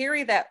 We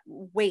carry that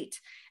weight.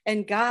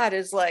 And God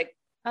is like,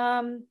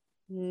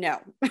 no,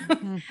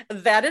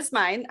 that is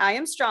mine. I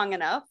am strong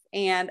enough,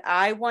 and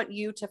I want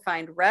you to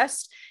find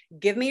rest.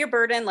 Give me your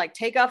burden,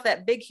 take off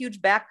that big,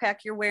 huge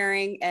backpack you're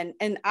wearing.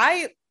 And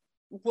I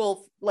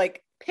will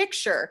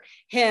picture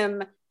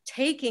him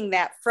taking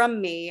that from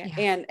me.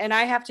 And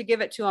I have to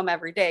give it to him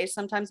every day,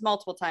 sometimes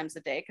multiple times a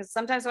day. Cause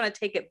sometimes I want to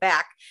take it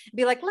back and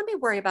be like, let me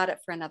worry about it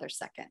for another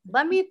second.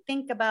 Let me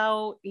think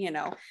about,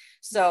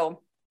 so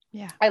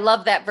Yeah. I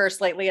love that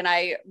verse lately, and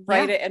I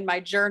write it in my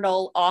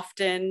journal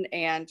often,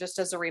 and just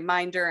as a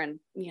reminder. And,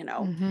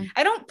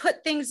 I don't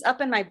put things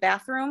up in my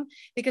bathroom,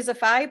 because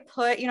if I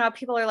put,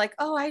 people are like,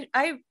 oh,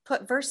 I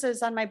put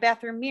verses on my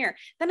bathroom mirror,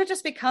 then it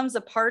just becomes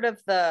a part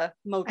of the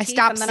motif,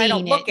 and then I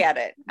don't look at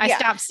it. I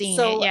stopped seeing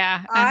it.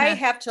 Yeah. I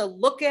have to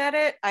look at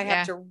it. I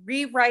have to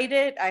rewrite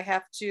it. I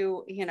have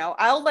to,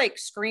 I'll like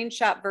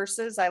screenshot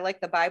verses. I like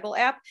the Bible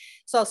app.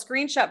 So I'll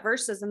screenshot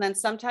verses. And then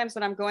sometimes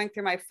when I'm going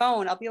through my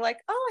phone, I'll be like,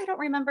 oh, I don't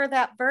remember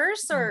that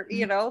verse, or,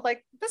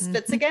 like this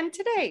fits again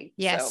today.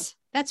 Yes. So.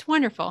 That's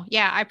wonderful.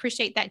 Yeah. I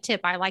appreciate that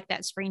tip. I like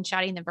that,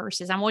 screenshotting the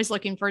verses. I'm always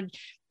looking for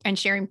and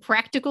sharing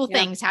practical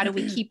things. How do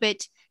we keep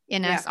it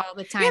in us all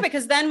the time? Yeah,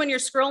 because then when you're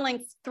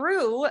scrolling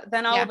through,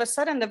 then all of a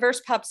sudden the verse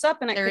pops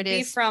up, and it could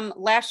be from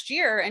last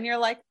year, and you're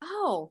like,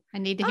 oh, I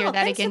need to hear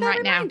that again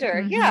right now.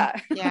 Yeah.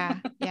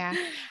 Yeah.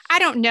 I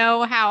don't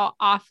know how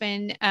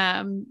often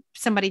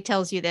somebody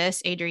tells you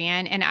this,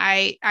 Adrienne, and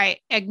I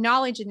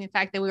acknowledge in the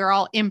fact that we are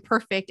all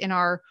imperfect in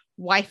our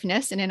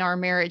wifeness and in our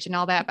marriage and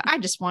all that, but I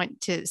just want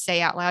to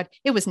say out loud,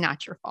 it was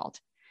not your fault.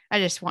 I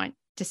just want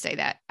to say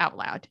that out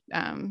loud.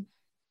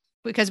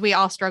 Because we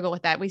all struggle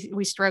with that.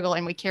 We struggle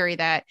and we carry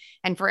that.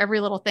 And for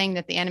every little thing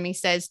that the enemy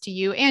says to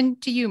you,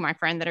 and to you, my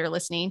friend, that are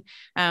listening,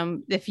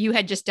 if you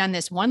had just done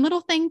this one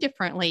little thing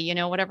differently,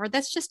 whatever,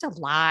 that's just a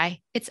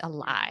lie. It's a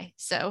lie.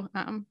 So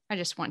I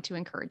just want to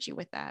encourage you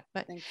with that.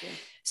 But thank you.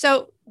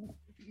 So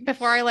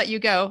before I let you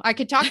go, I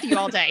could talk to you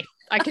all day.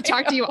 I could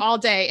talk to you all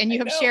day, and you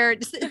have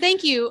shared.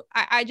 Thank you.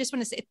 I just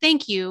want to say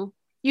thank you.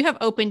 You have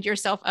opened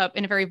yourself up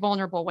in a very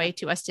vulnerable way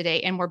to us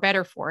today, and we're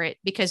better for it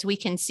because we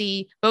can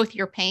see both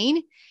your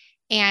pain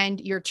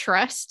and your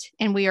trust.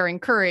 And we are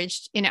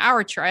encouraged in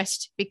our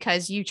trust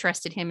because you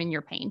trusted him in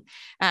your pain.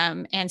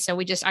 And so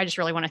I just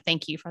really want to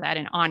thank you for that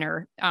and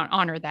honor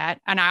that.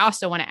 And I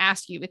also want to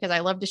ask you, because I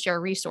love to share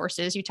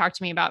resources. You talked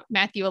to me about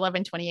Matthew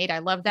 11:28. I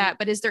love that.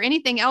 But is there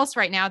anything else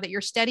right now that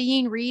you're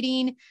studying,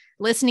 reading,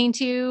 listening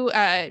to,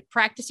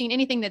 practicing,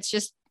 anything that's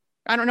just,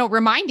 I don't know,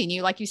 reminding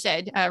you, like you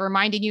said,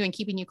 reminding you and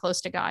keeping you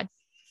close to God?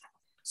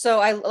 So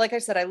like I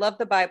said, I love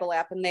the Bible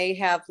app, and they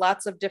have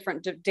lots of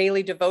different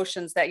daily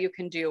devotions that you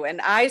can do.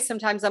 And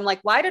sometimes I'm like,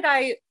 why did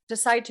I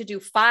decide to do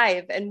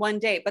 5 in one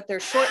day? But they're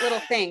short little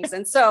things.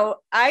 And so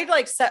I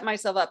like set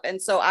myself up.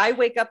 And so I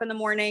wake up in the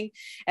morning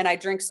and I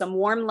drink some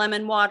warm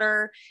lemon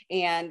water,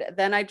 and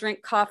then I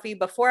drink coffee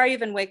before I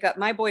even wake up.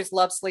 My boys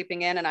love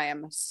sleeping in, and I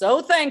am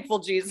so thankful,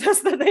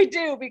 Jesus, that they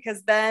do,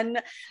 because then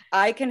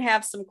I can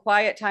have some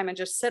quiet time and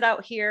just sit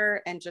out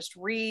here and just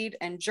read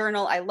and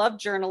journal. I love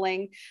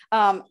journaling.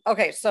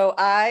 Okay. So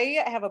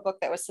I have a book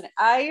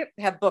I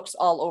have books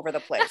all over the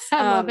place.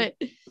 I love it.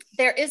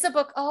 There is a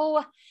book.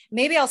 Oh,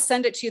 maybe I'll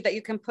send it to you that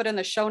you can put in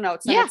the show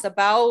notes. And it's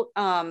about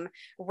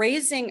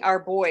raising our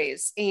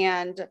boys.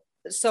 And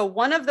so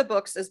one of the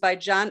books is by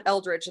John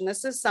Eldredge. And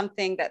this is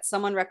something that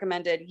someone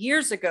recommended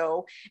years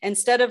ago.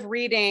 Instead of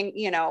reading,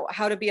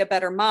 how to be a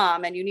better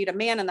mom and you need a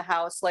man in the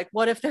house, like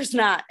what if there's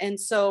not? And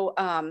so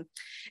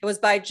it was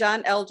by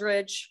John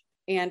Eldredge.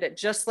 And it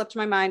just slipped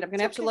my mind. I'm going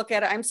to have to look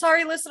at it. I'm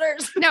sorry,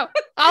 listeners. No,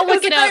 I'll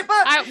look it up.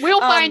 We'll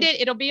find it.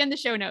 It'll be in the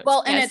show notes.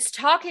 Well, and it's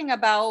talking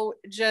about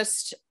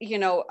just,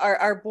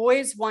 our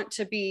boys want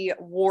to be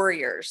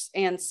warriors.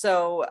 And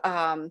so,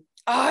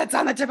 it's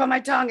on the tip of my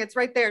tongue. It's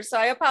right there. So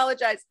I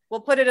apologize.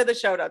 We'll put it in the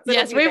show notes.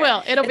 Yes, we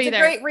will. It'll be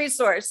there. It's a great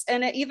resource.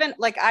 And even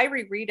like I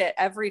reread it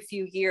every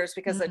few years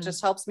because it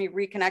just helps me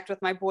reconnect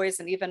with my boys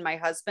and even my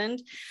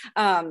husband.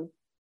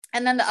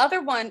 And then the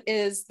other one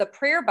is the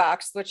prayer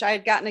box, which I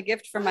had gotten a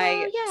gift from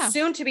my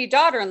soon to be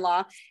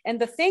daughter-in-law.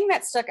 And the thing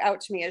that stuck out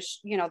to me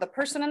is, the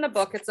person in the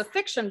book, it's a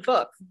fiction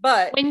book,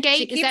 but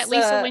Wingate, is that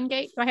Lisa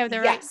Wingate? Do I have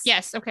that right?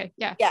 Yes. Okay.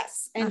 Yeah.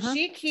 Yes. And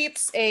she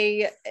keeps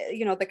the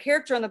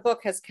character in the book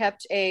has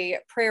kept a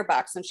prayer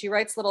box, and she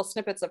writes little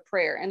snippets of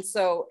prayer. And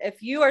so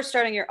if you are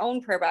starting your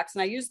own prayer box,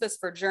 and I use this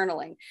for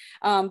journaling,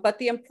 but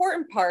the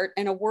important part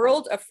in a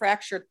world of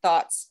fractured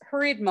thoughts,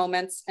 hurried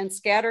moments, and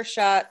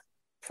scattershot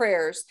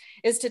prayers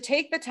is to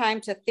take the time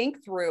to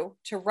think through,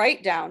 to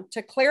write down,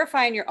 to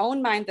clarify in your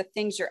own mind the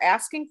things you're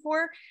asking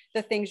for,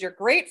 the things you're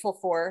grateful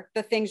for,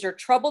 the things you're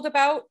troubled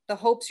about, the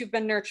hopes you've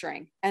been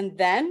nurturing, and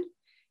then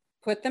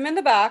put them in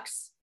the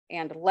box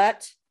and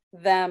let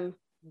them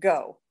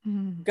go.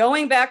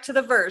 Going back to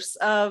the verse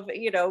of,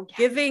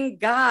 giving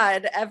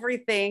God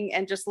everything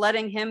and just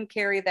letting him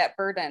carry that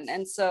burden.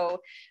 And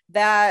so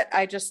that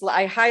I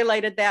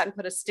highlighted that and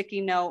put a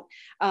sticky note.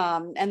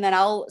 And then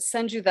I'll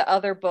send you the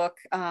other book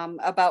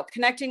about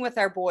connecting with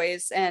our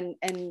boys and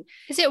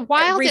is it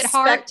Wild at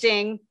Heart?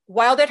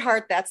 Wild at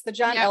Heart. That's the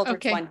John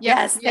Eldredge one.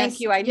 Yes.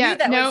 Thank you. I knew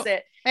that was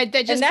it.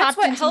 That just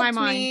popped into my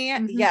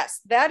mind. Me.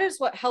 Yes. That is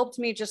what helped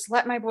me just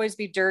let my boys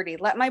be dirty.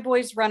 Let my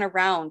boys run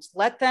around.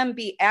 Let them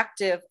be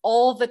active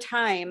all the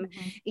time.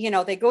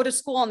 They go to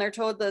school and they're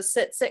told to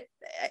sit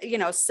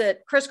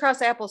crisscross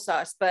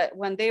applesauce. But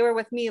when they were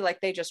with me,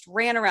 like they just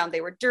ran around,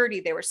 they were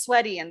dirty, they were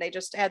sweaty, and they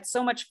just had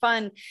so much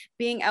fun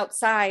being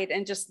outside.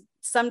 And just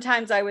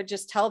sometimes I would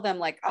just tell them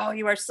like, oh,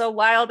 you are so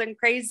wild and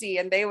crazy.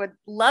 And they would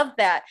love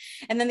that.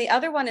 And then the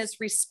other one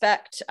is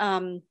respect.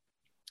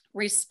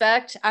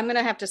 Respect. I'm going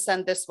to have to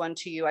send this one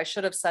to you. I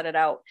should have set it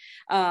out.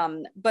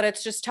 But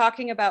it's just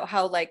talking about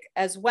how, like,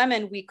 as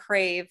women, we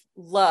crave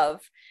love,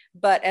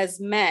 but as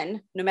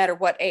men, no matter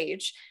what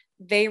age,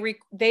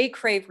 they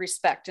crave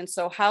respect. And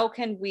so how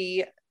can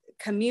we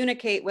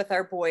communicate with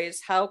our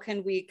boys? How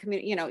can we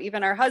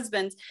even our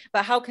husbands,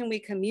 but how can we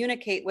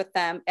communicate with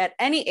them at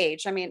any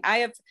age? I mean, I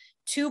have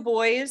 2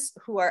 boys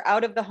who are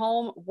out of the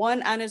home,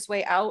 one on his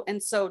way out.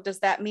 And so does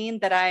that mean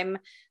that I'm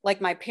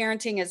like, my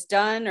parenting is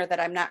done or that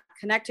I'm not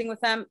connecting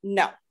with them?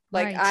 No.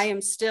 Like, Right. I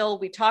am still,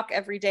 we talk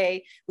every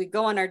day. We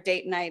go on our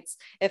date nights.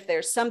 If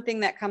there's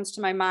something that comes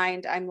to my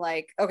mind, I'm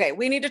like, okay,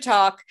 we need to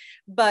talk,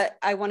 but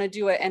I want to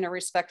do it in a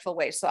respectful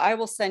way. So I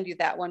will send you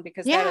that one,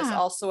 because that is Yeah.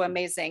 also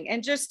amazing.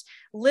 And just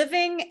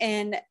living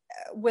in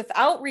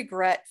without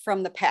regret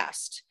from the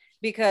past,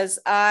 because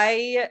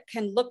I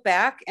can look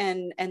back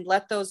and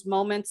let those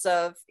moments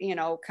of,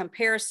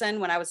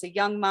 comparison when I was a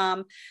young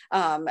mom,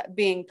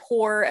 being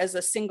poor as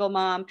a single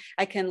mom,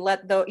 I can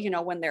let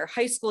when they're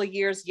high school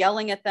years,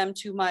 yelling at them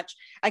too much,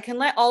 I can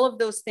let all of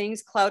those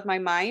things cloud my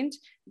mind.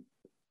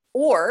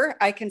 Or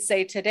I can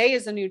say, today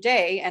is a new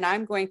day and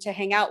I'm going to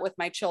hang out with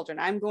my children.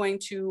 I'm going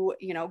to,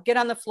 get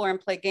on the floor and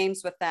play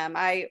games with them.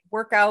 I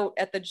work out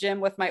at the gym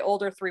with my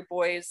older 3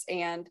 boys,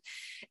 and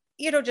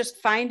just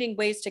finding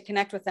ways to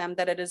connect with them,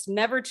 that it is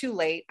never too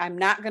late. I'm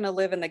not going to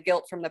live in the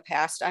guilt from the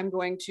past. I'm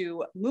going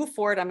to move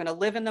forward. I'm going to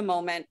live in the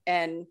moment.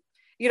 And,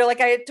 like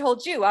I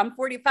told you, I'm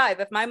 45.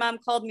 If my mom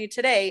called me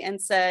today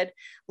and said,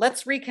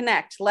 let's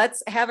reconnect,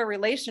 let's have a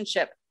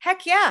relationship,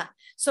 heck yeah.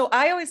 So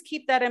I always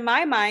keep that in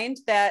my mind,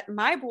 that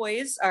my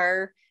boys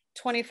are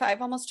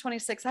 25, almost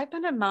 26. I've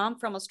been a mom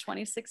for almost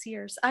 26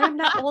 years. I am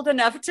not old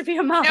enough to be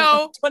a mom.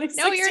 No, 26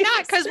 no, you're years.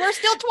 not, because we're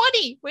still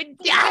 20.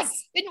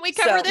 Yes. Didn't we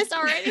cover So. this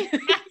already?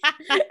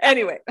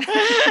 Anyway.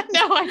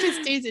 No, I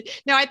just tease it.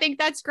 No, I think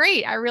that's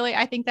great.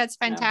 I think that's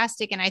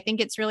fantastic. And I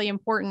think it's really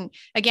important,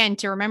 again,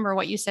 to remember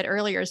what you said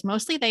earlier, is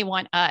mostly they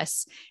want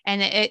us.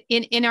 And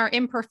in our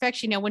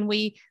imperfection, when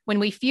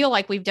we feel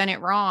like we've done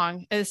it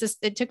wrong,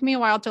 it took me a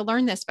while to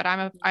learn this, but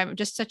I'm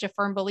just such a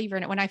firm believer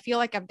in it. When I feel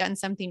like I've done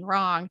something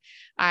wrong,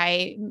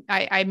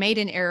 I made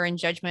an error in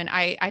judgment.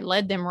 I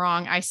led them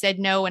wrong. I said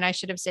no, and I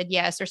should have said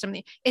yes or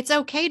something. It's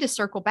okay to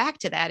circle back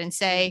to that and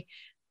say,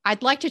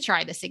 I'd like to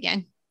try this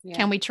again. Yeah.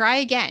 Can we try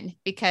again?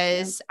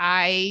 Because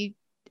I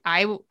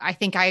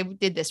think I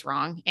did this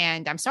wrong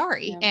and I'm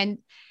sorry. Yeah. And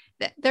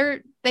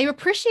they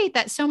appreciate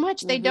that so much.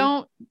 Mm-hmm. They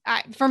don't,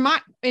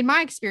 in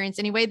my experience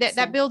anyway,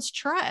 that builds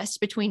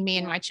trust between me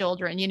and my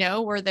children,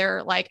 where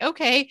they're like,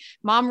 okay,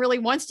 mom really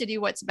wants to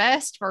do what's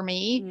best for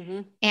me.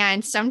 Mm-hmm.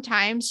 And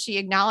sometimes she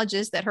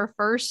acknowledges that her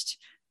first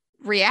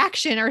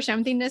reaction or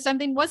something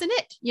wasn't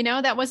it,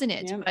 that wasn't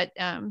it.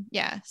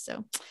 Yeah. But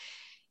so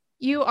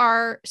you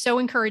are so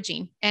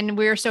encouraging, and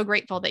we're so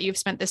grateful that you've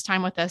spent this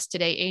time with us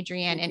today,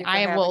 Adrienne. And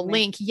I will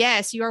link.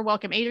 Yes, you are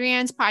welcome.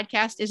 Adrienne's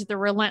podcast is the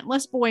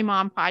Relentless Boy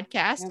Mom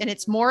Podcast, and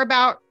it's more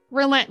about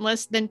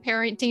relentless than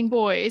parenting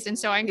boys. And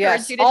so I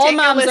encourage you to all take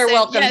moms a listen. Are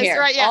welcome here.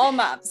 Right, yeah. All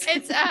moms.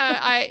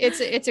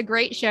 It's a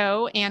great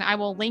show, and I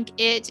will link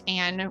it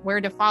and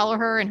where to follow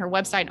her and her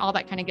website and all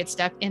that kind of good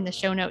stuff in the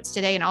show notes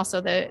today. And also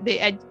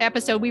the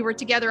episode we were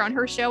together on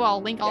her show,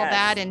 I'll link all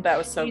that and that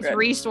was so these good.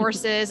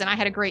 resources. And I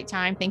had a great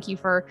time. Thank you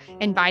for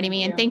inviting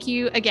me. And thank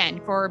you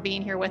again for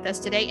being here with us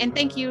today. And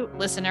thank you,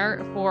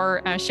 listener,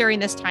 for sharing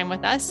this time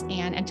with us.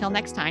 And until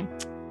next time,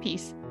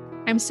 peace.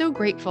 I'm so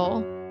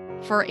grateful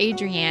for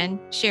Adrienne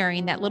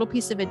sharing that little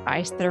piece of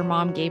advice that her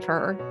mom gave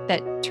her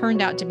that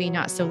turned out to be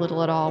not so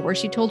little at all, where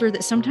she told her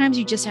that sometimes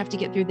you just have to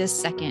get through this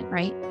second,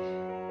 right?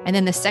 And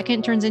then the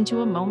second turns into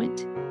a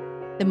moment.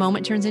 The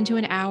moment turns into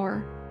an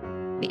hour.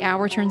 The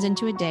hour turns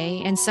into a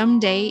day. And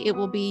someday it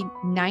will be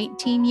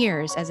 19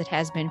 years, as it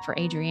has been for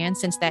Adrienne,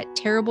 since that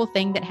terrible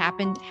thing that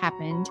happened.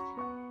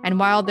 And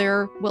while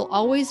there will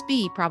always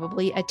be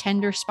probably a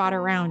tender spot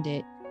around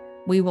it,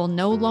 we will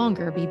no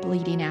longer be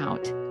bleeding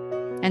out.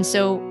 And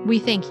so we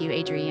thank you,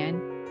 Adrienne,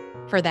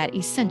 for that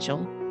essential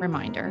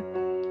reminder.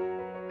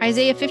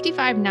 Isaiah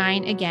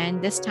 55:9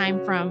 again, this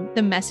time from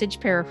the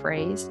Message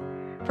paraphrase.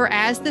 For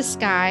as the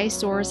sky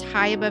soars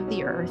high above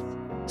the earth,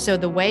 so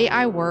the way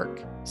I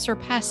work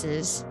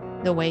surpasses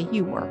the way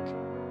you work.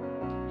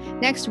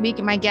 Next week,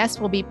 my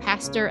guest will be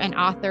pastor and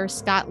author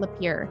Scott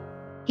Lapierre.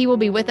 He will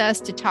be with us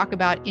to talk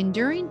about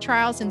enduring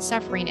trials and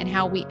suffering and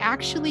how we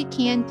actually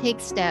can take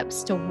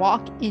steps to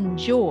walk in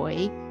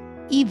joy,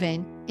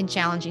 even in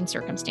challenging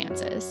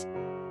circumstances.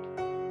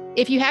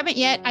 If you haven't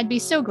yet, I'd be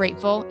so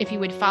grateful if you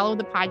would follow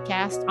the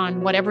podcast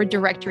on whatever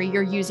directory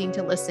you're using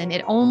to listen.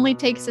 It only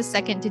takes a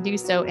second to do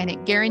so, and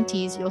it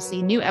guarantees you'll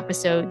see new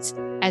episodes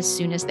as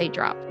soon as they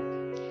drop.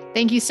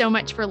 Thank you so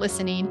much for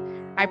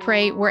listening. I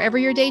pray wherever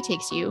your day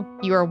takes you,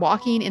 you are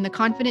walking in the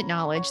confident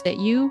knowledge that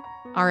you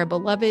are a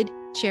beloved,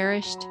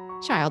 cherished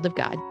child of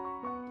God.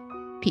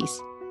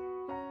 Peace.